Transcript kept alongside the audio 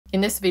In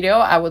this video,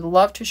 I would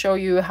love to show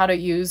you how to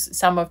use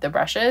some of the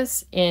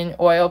brushes in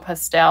Oil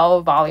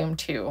Pastel Volume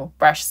 2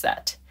 brush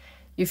set.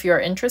 If you're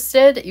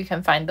interested, you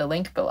can find the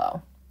link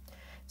below.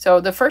 So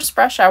the first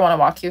brush I want to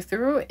walk you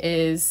through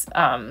is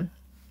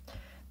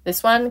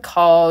this one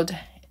called,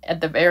 at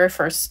the very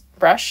first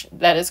brush,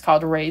 that is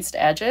called Raised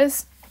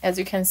Edges. As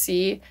you can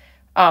see,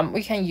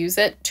 we can use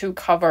it to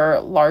cover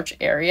large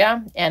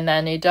area, and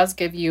then it does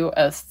give you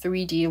a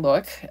 3D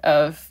look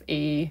of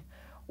a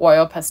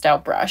oil pastel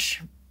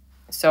brush.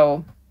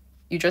 So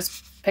you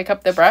just pick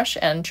up the brush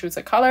and choose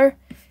a color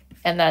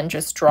and then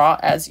just draw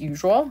as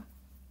usual.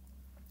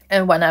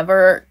 And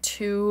whenever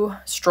two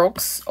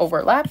strokes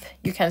overlap,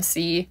 you can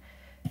see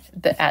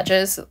the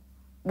edges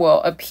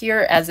will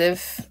appear as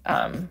if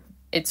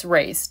it's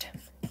raised.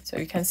 So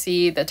you can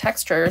see the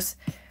textures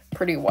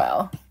pretty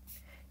well.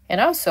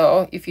 And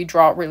also, if you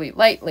draw really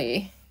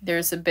lightly,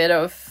 there's a bit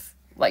of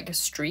like a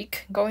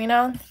streak going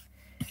on,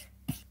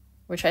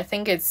 which I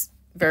think is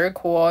very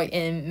cool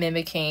in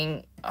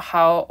mimicking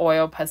how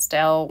oil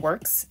pastel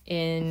works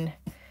in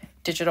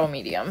digital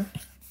medium.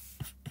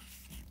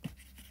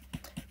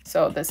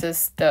 So this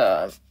is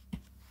the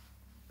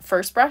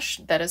first brush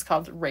that is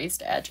called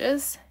Raised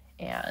Edges,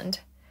 and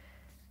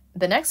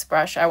the next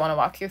brush I want to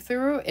walk you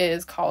through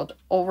is called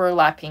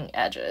Overlapping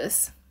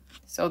Edges.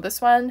 So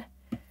this one,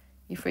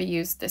 if we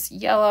use this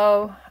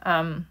yellow,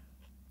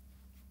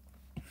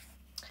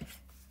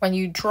 when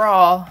you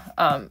draw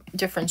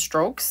different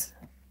strokes,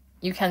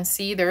 you can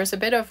see there's a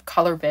bit of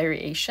color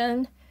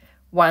variation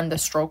when the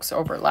strokes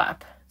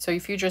overlap. So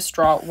if you just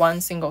draw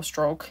one single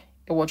stroke,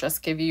 it will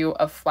just give you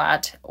a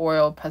flat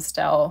oil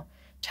pastel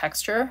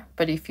texture.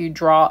 But if you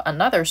draw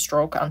another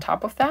stroke on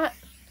top of that,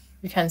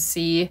 you can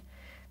see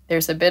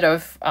there's a bit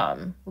of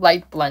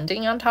light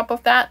blending on top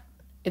of that.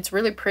 It's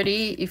really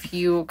pretty if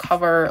you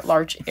cover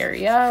large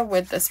area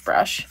with this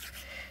brush.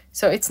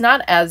 So it's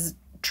not as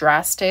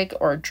drastic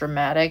or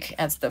dramatic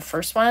as the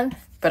first one,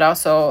 but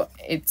also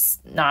it's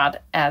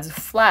not as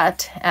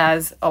flat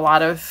as a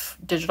lot of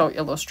digital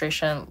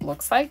illustration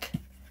looks like.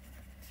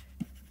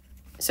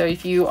 So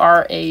if you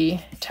are a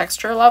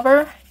texture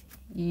lover,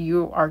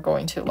 you are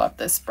going to love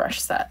this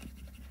brush set.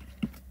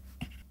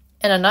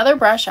 And another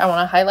brush I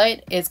want to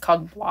highlight is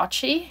called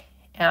Blotchy,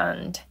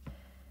 and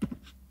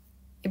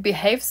it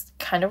behaves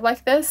kind of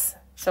like this.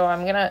 So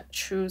I'm gonna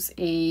choose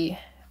a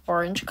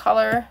orange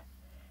color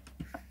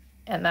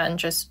and then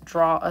just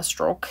draw a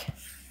stroke.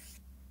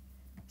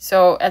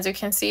 So as you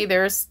can see,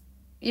 there's,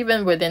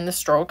 even within the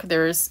stroke,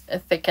 there's a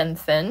thick and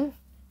thin.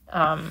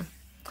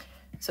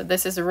 So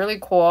this is really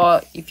cool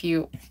if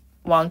you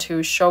want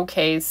to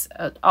showcase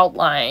an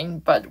outline,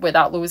 but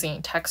without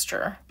losing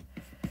texture.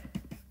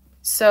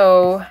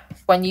 So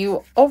when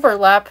you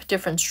overlap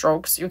different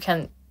strokes, you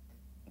can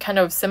kind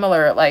of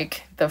similar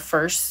like the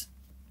first,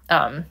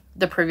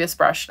 the previous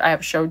brush I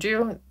have showed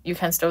you, you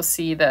can still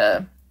see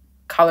the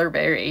color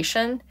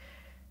variation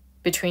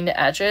between the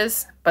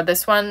edges, but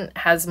this one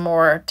has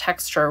more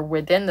texture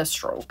within the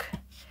stroke.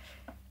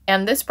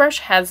 And this brush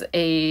has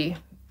a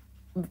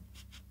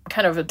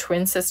kind of a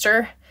twin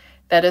sister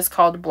that is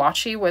called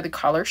Blotchy with a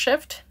color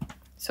shift.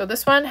 So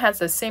this one has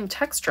the same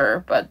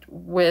texture, but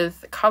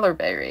with color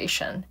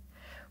variation.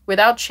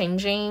 Without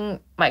changing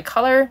my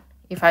color,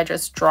 if I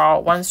just draw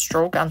one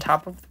stroke on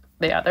top of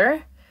the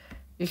other,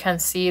 you can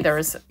see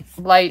there's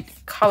light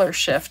color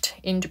shift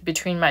in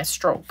between my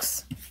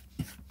strokes.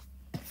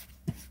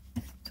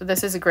 So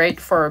this is great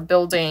for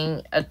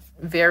building a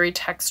very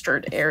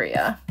textured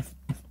area.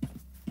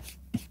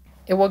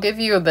 It will give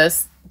you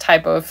this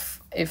type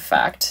of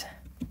effect.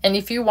 And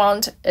if you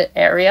want an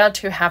area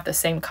to have the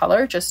same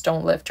color, just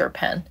don't lift your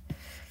pen.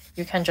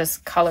 You can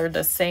just color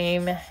the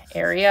same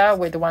area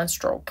with one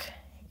stroke.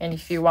 And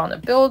if you want to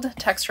build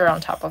texture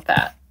on top of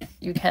that,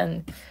 you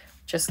can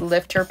just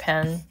lift your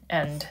pen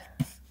and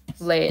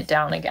lay it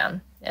down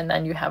again. And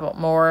then you have a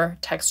more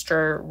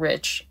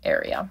texture-rich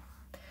area.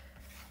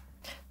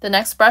 The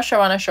next brush I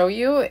want to show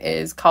you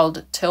is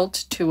called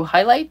Tilt to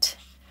Highlight.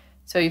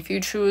 So if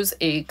you choose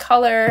a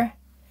color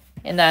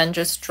and then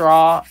just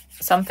draw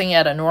something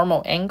at a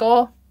normal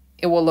angle,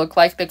 it will look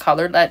like the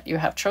color that you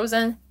have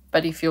chosen.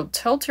 But if you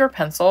tilt your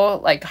pencil,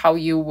 like how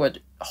you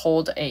would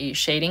hold a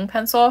shading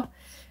pencil,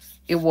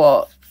 it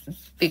will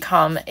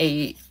become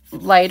a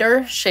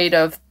lighter shade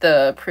of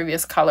the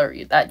previous color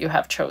that you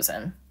have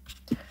chosen.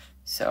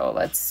 So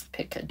let's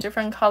pick a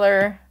different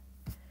color.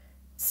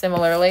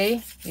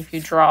 Similarly, if you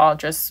draw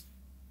just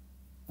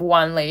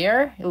one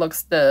layer, it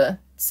looks the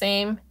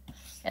same.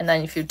 And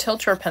then if you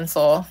tilt your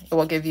pencil, it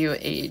will give you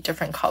a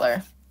different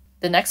color.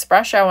 The next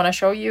brush I want to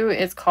show you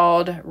is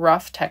called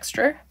Rough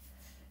Texture.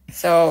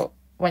 So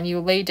when you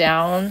lay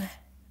down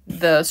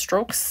the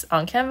strokes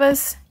on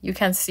canvas, you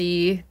can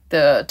see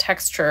the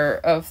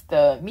texture of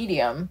the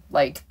medium,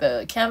 like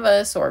the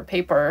canvas or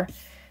paper,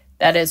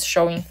 that is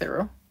showing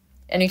through.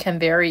 And you can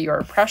vary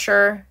your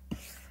pressure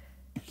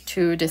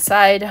to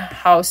decide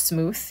how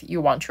smooth you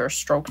want your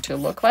stroke to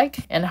look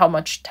like and how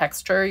much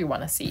texture you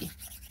want to see.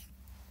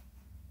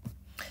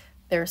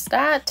 There's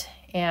that.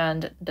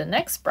 And the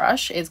next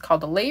brush is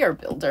called the Layer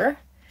Builder.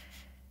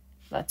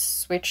 Let's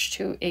switch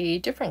to a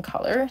different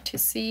color to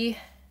see.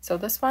 So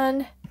this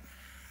one,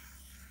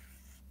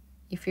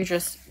 if you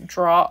just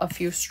draw a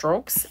few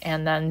strokes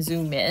and then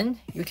zoom in,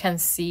 you can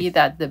see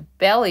that the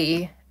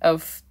belly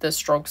of the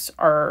strokes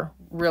are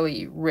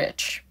really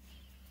rich.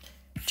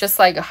 Just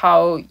like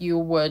how you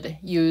would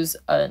use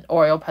an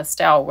oil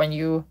pastel when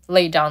you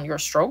lay down your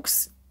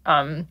strokes.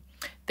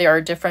 There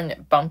are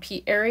different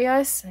bumpy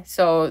areas.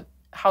 So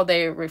how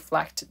they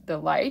reflect the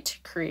light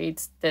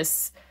creates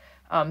this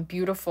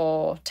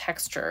beautiful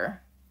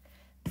texture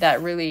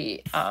that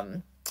really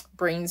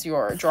brings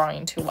your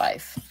drawing to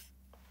life.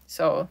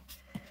 So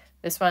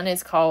this one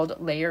is called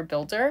Layer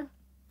Builder.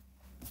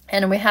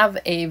 And we have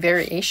a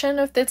variation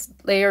of this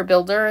layer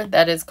builder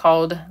that is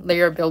called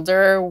Layer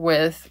Builder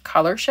with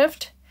Color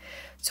Shift.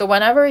 So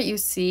whenever you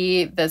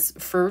see this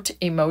fruit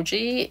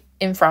emoji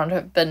in front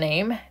of the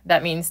name,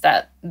 that means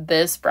that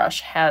this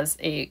brush has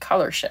a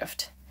color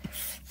shift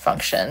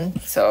function.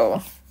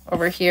 So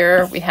over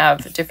here, we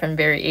have a different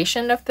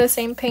variation of the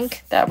same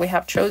pink that we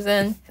have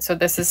chosen. So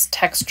this is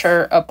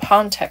texture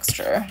upon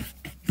texture,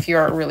 if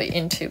you're really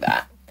into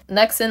that.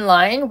 Next in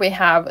line, we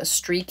have a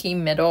streaky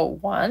middle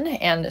 1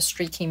 and a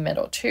streaky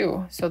middle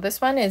 2. So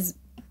this one is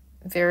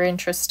very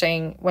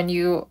interesting. When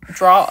you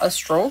draw a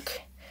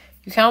stroke,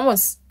 you can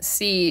almost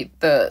see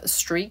the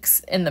streaks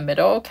in the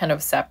middle kind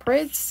of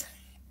separates.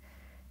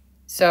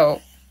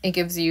 So it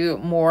gives you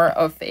more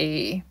of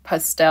a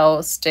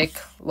pastel stick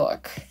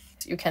look.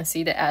 You can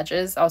see the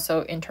edges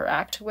also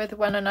interact with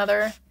one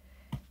another.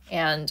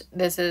 And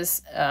this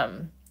is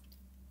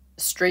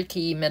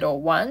streaky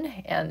middle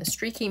 1, and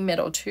streaky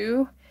middle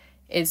 2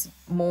 is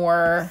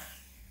more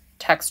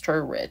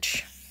texture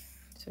rich.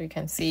 So you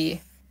can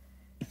see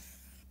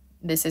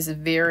this is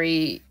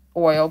very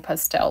oil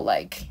pastel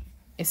like,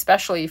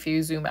 especially if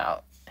you zoom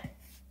out.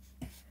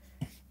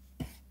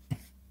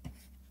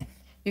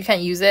 You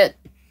can use it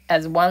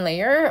as one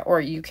layer,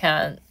 or you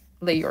can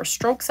lay your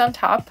strokes on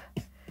top,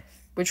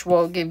 which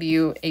will give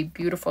you a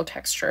beautiful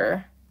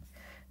texture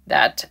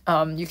that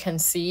you can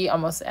see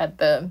almost at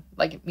the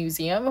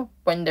museum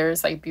when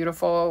there's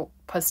beautiful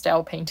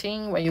pastel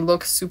painting. When you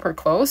look super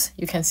close,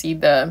 you can see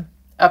the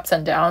ups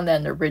and downs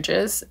and the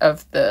ridges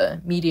of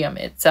the medium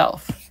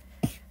itself.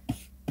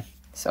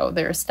 So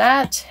there's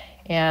that.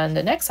 And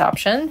the next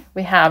option,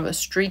 we have a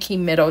streaky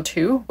middle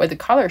 2 with a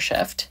color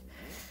shift.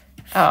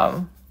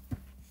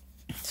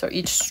 So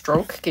each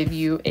stroke gives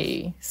you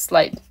a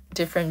slight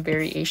different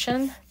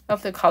variation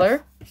of the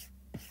color.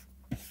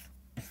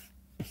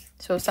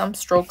 So some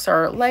strokes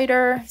are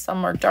lighter,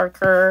 some are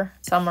darker,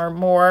 some are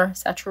more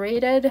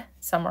saturated,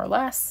 some are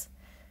less.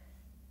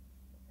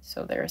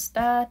 So there's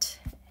that.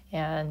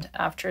 And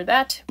after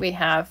that, we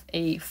have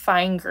a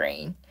fine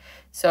grain.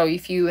 So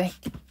if you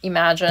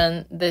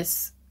imagine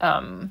this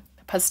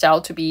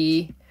pastel to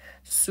be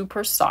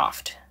super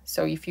soft,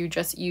 so if you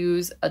just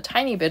use a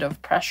tiny bit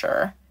of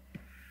pressure,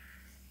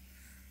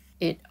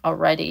 it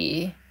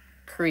already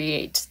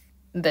creates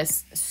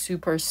this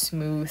super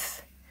smooth,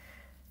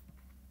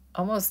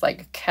 almost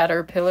like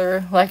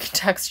caterpillar-like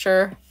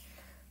texture.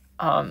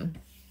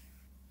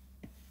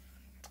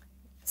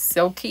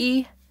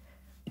 Silky,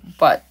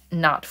 but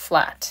not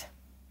flat.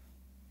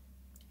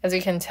 As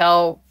you can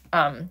tell,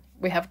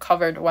 we have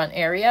covered one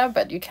area,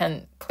 but you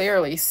can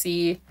clearly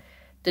see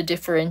the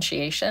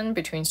differentiation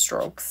between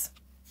strokes.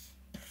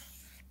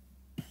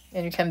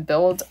 And you can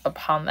build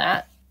upon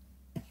that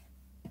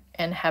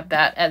and have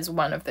that as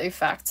one of the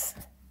effects.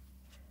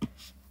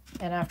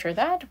 And after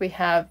that, we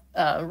have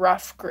a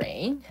rough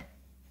grain.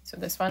 So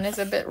this one is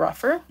a bit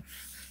rougher.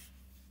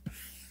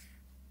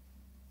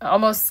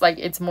 Almost like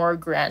it's more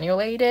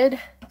granulated.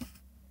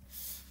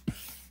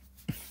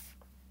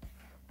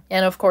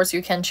 And of course,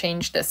 you can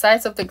change the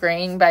size of the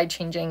grain by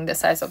changing the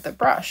size of the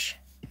brush.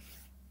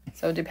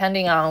 So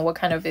depending on what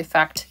kind of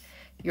effect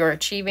you're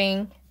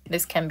achieving,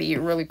 this can be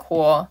really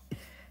cool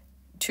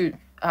to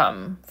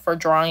for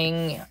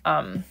drawing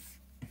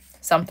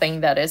something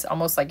that is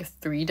almost like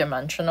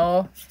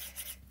three-dimensional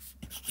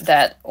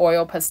that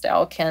oil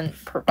pastel can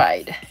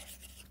provide.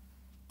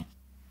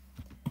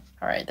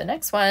 All right, the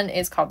next one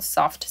is called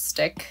Soft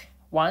Stick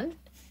 1,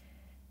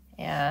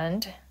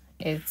 and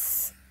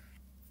it's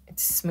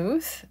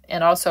smooth,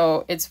 and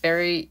also it's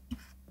very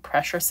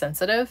pressure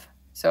sensitive.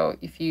 So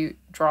if you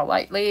draw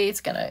lightly,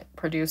 it's gonna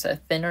produce a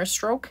thinner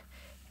stroke,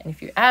 and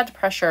if you add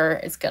pressure,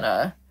 it's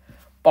gonna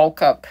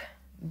bulk up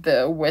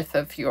the width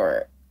of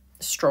your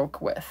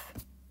stroke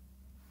width.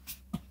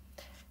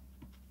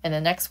 And the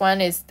next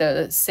one is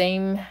the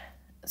same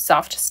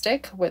soft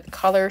stick with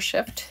color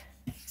shift.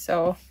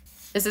 So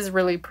this is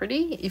really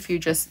pretty if you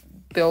just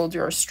build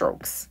your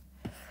strokes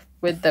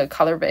with the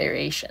color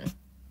variation.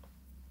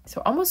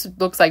 So almost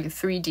looks like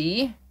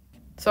 3D.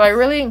 So I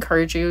really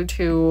encourage you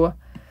to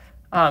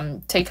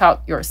take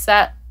out your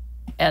set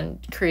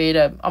and create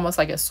almost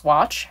like a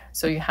swatch.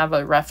 So you have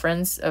a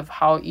reference of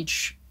how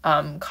each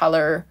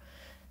color,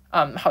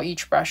 how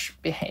each brush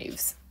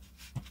behaves.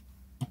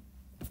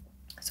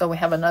 So we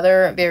have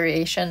another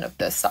variation of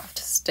the soft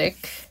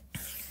stick.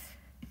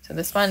 So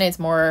this one is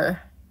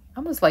more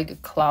almost like a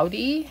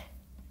cloudy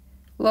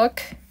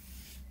look,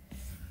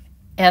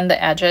 and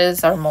the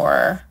edges are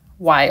more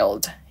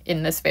wild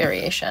in this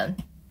variation.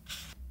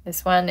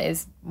 This one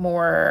is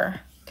more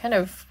kind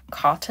of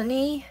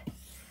cottony.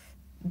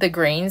 The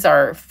grains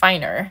are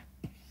finer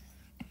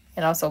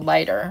and also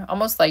lighter,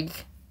 almost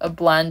like a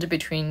blend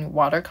between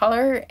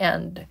watercolor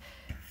and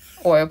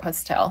oil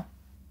pastel.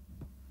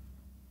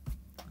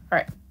 All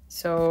right,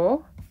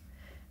 so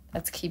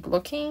let's keep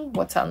looking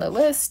what's on the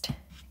list.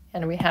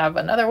 And we have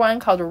another one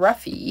called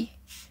Roughy.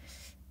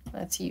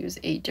 Let's use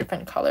a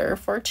different color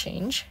for a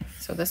change.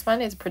 So this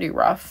one is pretty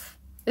rough.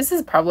 This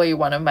is probably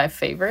one of my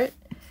favorite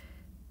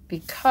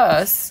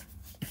because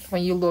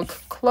when you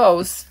look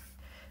close,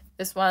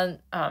 this one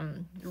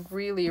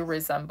really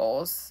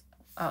resembles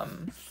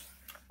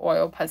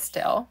oil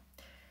pastel.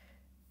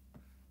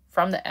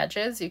 From the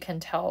edges, you can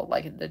tell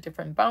like the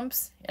different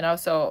bumps, and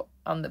also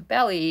on the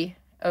belly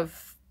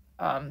of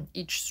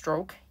each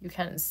stroke, you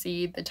can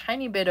see the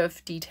tiny bit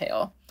of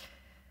detail.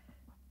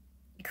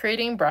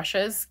 Creating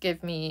brushes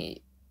give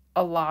me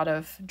a lot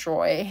of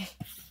joy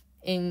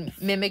in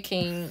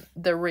mimicking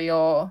the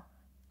real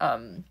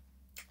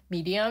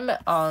medium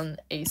on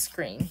a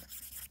screen.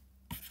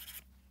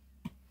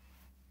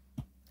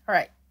 All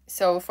right,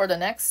 so for the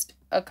next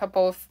a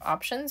couple of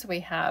options,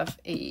 we have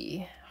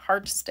a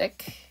hard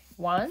stick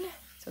one.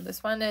 So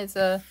this one is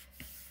a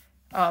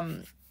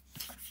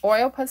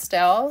oil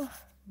pastel,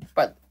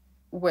 but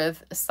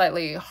with a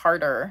slightly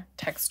harder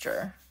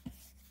texture.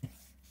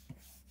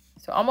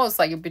 So almost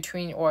like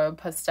between oil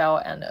pastel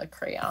and a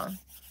crayon.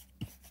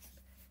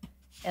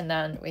 And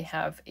then we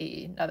have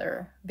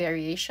another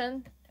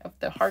variation of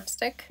the hard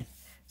stick.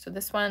 So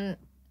this one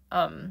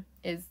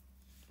is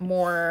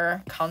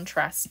more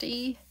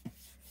contrasty,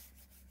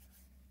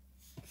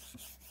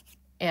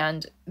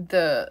 and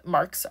the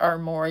marks are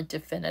more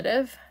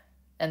definitive.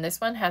 And this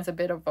one has a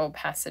bit of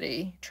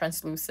opacity,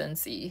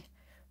 translucency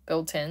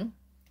built in,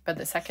 but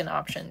the second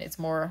option is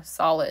more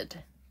solid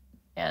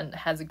and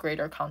has a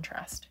greater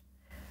contrast.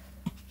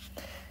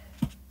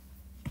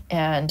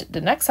 And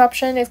the next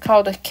option is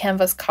called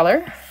canvas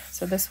color.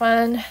 So this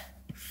one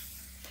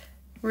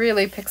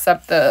really picks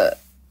up the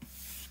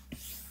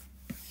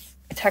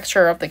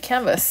texture of the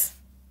canvas,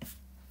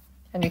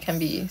 and you can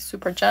be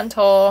super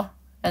gentle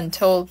and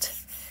tilt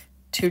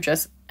to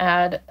just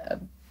add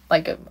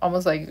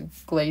almost like a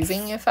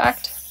glazing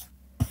effect.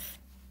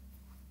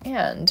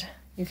 And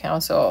you can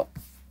also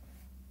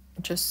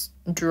just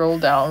drill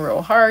down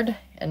real hard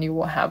and you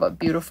will have a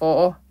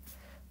beautiful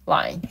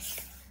line.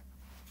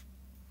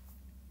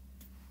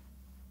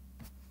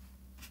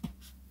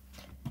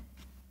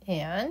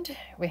 And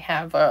we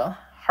have a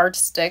hard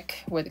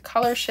stick with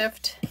color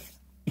shift.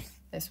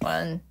 This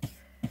one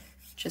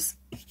just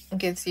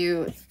gives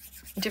you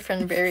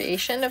different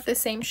variation of the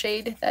same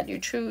shade that you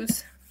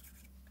choose.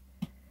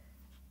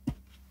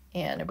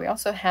 And we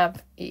also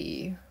have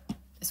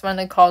this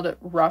one called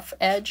rough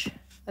edge.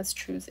 Let's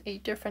choose a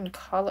different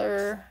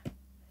color.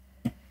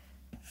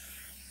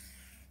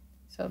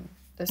 So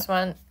this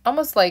one,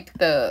 almost like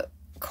the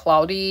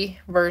cloudy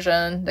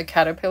version, the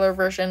caterpillar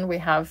version we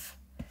have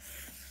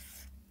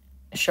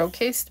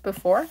showcased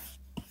before.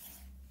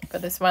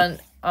 But this one,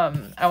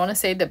 I want to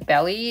say the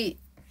belly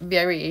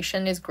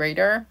variation is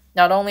greater.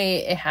 Not only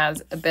it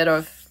has a bit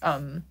of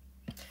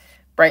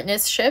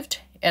brightness shift,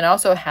 and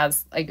also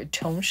has like a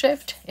tone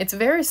shift. It's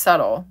very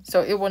subtle,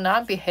 so it will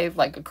not behave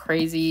like a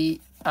crazy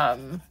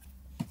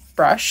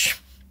brush,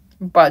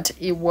 but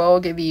it will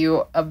give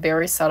you a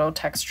very subtle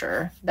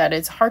texture that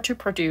is hard to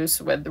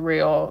produce with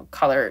real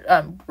color,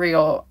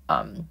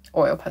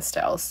 oil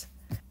pastels.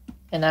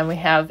 And then we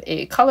have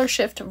a color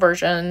shift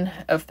version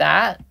of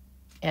that.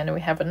 And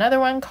we have another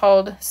one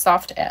called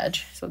soft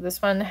edge. So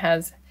this one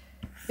has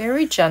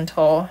very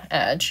gentle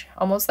edge,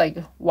 almost like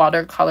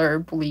watercolor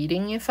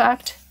bleeding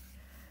effect.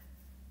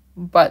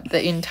 But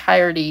the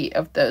entirety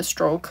of the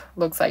stroke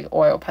looks like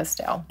oil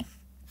pastel.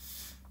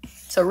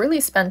 So really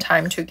spend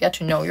time to get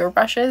to know your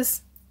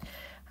brushes.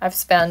 I've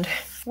spent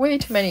way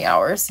too many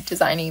hours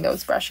designing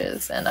those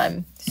brushes, and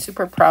I'm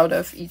super proud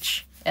of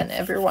each and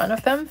every one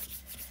of them.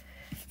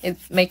 It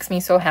makes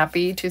me so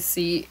happy to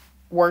see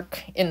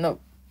work in the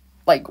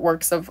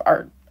works of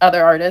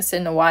other artists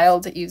in the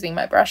wild using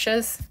my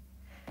brushes.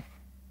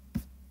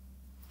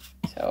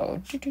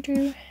 So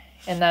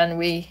and then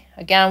we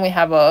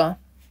have a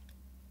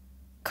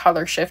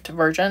color shift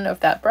version of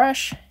that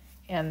brush,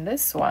 and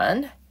this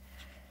one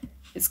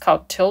is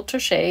called tilt to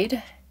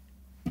shade.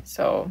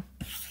 So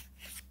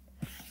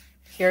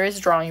here is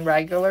drawing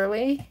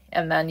regularly,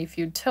 and then if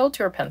you tilt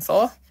your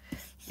pencil,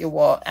 you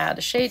will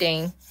add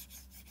shading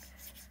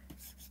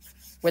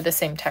with the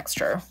same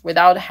texture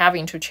without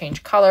having to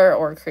change color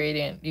or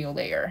creating a new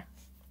layer.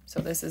 So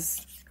this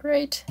is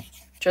great.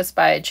 Just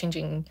by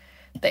changing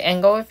the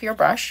angle of your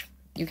brush,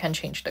 you can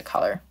change the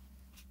color.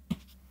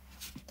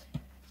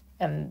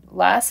 And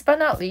last but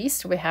not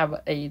least, we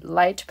have a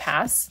light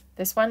pass.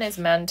 This one is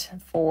meant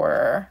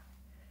for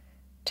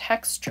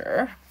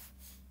texture.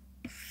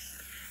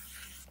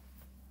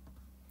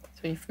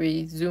 So if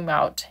we zoom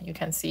out, you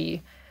can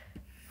see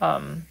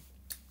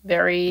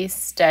very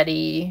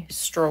steady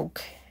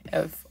stroke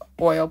of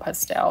oil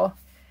pastel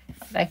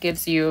that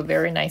gives you a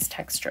very nice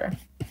texture.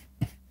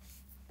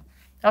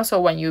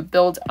 Also, when you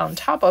build on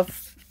top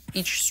of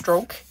each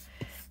stroke,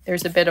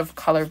 there's a bit of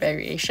color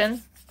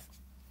variation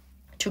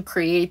to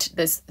create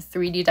this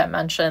 3D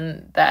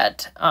dimension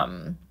that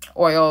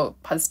oil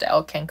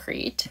pastel can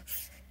create.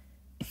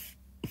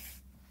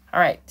 All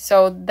right,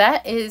 so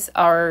that is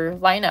our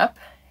lineup,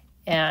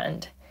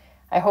 and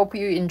I hope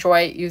you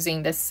enjoy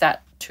using this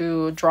set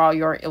to draw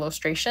your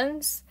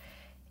illustrations.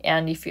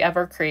 And if you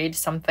ever create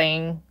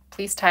something,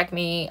 please tag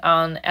me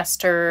on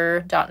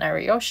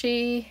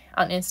esther.narayoshi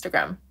on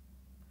Instagram.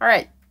 All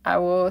right, I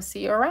will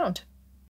see you around.